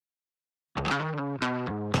The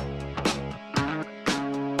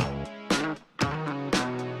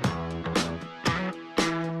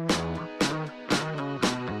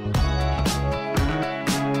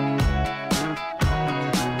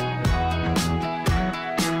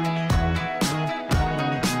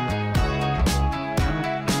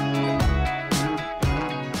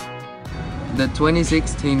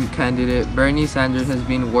 2016 candidate Bernie Sanders has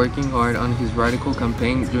been working hard on his radical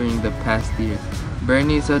campaign during the past year.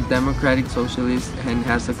 Bernie is a democratic socialist and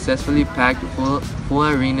has successfully packed full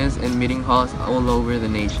arenas and meeting halls all over the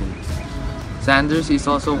nation. Sanders is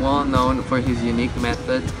also well known for his unique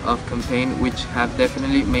methods of campaign, which have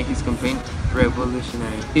definitely made his campaign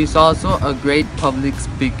revolutionary. He is also a great public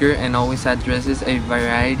speaker and always addresses a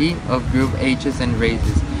variety of group ages and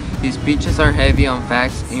races. His speeches are heavy on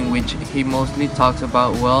facts, in which he mostly talks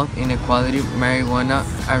about wealth inequality, marijuana,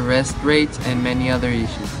 arrest rates, and many other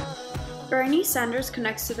issues. Bernie Sanders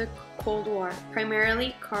connects to the Cold War,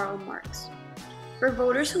 primarily Karl Marx. For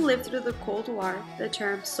voters who lived through the Cold War, the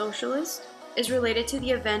term socialist is related to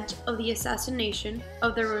the event of the assassination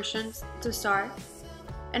of the Russian Tsar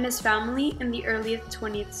and his family in the early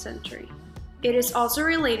 20th century. It is also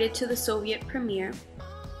related to the Soviet premiere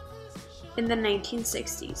in the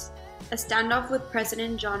 1960s, a standoff with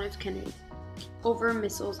President John F. Kennedy over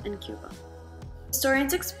missiles in Cuba.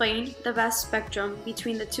 Historians explain the vast spectrum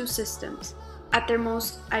between the two systems at their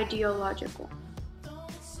most ideological.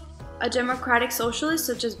 A democratic socialist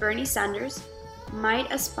such as Bernie Sanders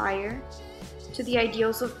might aspire to the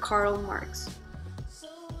ideals of Karl Marx.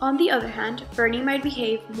 On the other hand, Bernie might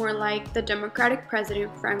behave more like the Democratic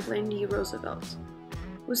President Franklin D. Roosevelt,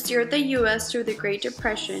 who steered the U.S. through the Great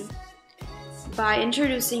Depression by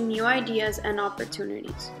introducing new ideas and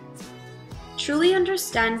opportunities. Truly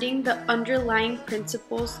understanding the underlying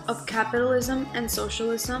principles of capitalism and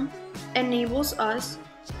socialism enables us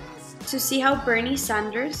to see how Bernie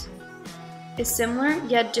Sanders is similar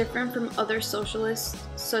yet different from other socialists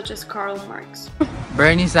such as Karl Marx.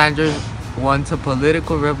 Bernie Sanders wants a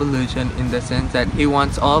political revolution in the sense that he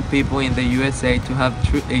wants all people in the USA to have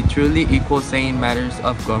a truly equal say in matters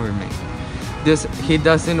of government. He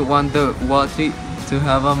doesn't want the wealthy to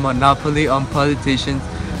have a monopoly on politicians'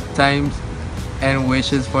 times and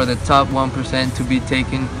wishes for the top 1% to be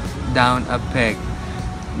taken down a peg.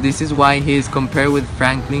 This is why he is compared with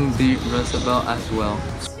Franklin D. Roosevelt as well.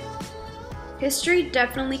 History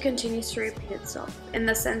definitely continues to repeat itself in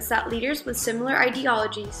the sense that leaders with similar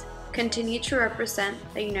ideologies continue to represent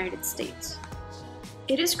the United States.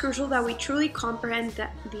 It is crucial that we truly comprehend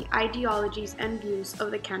the ideologies and views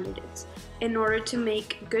of the candidates in order to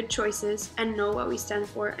make good choices and know what we stand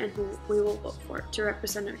for and who we will vote for to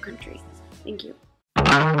represent our country. Thank you.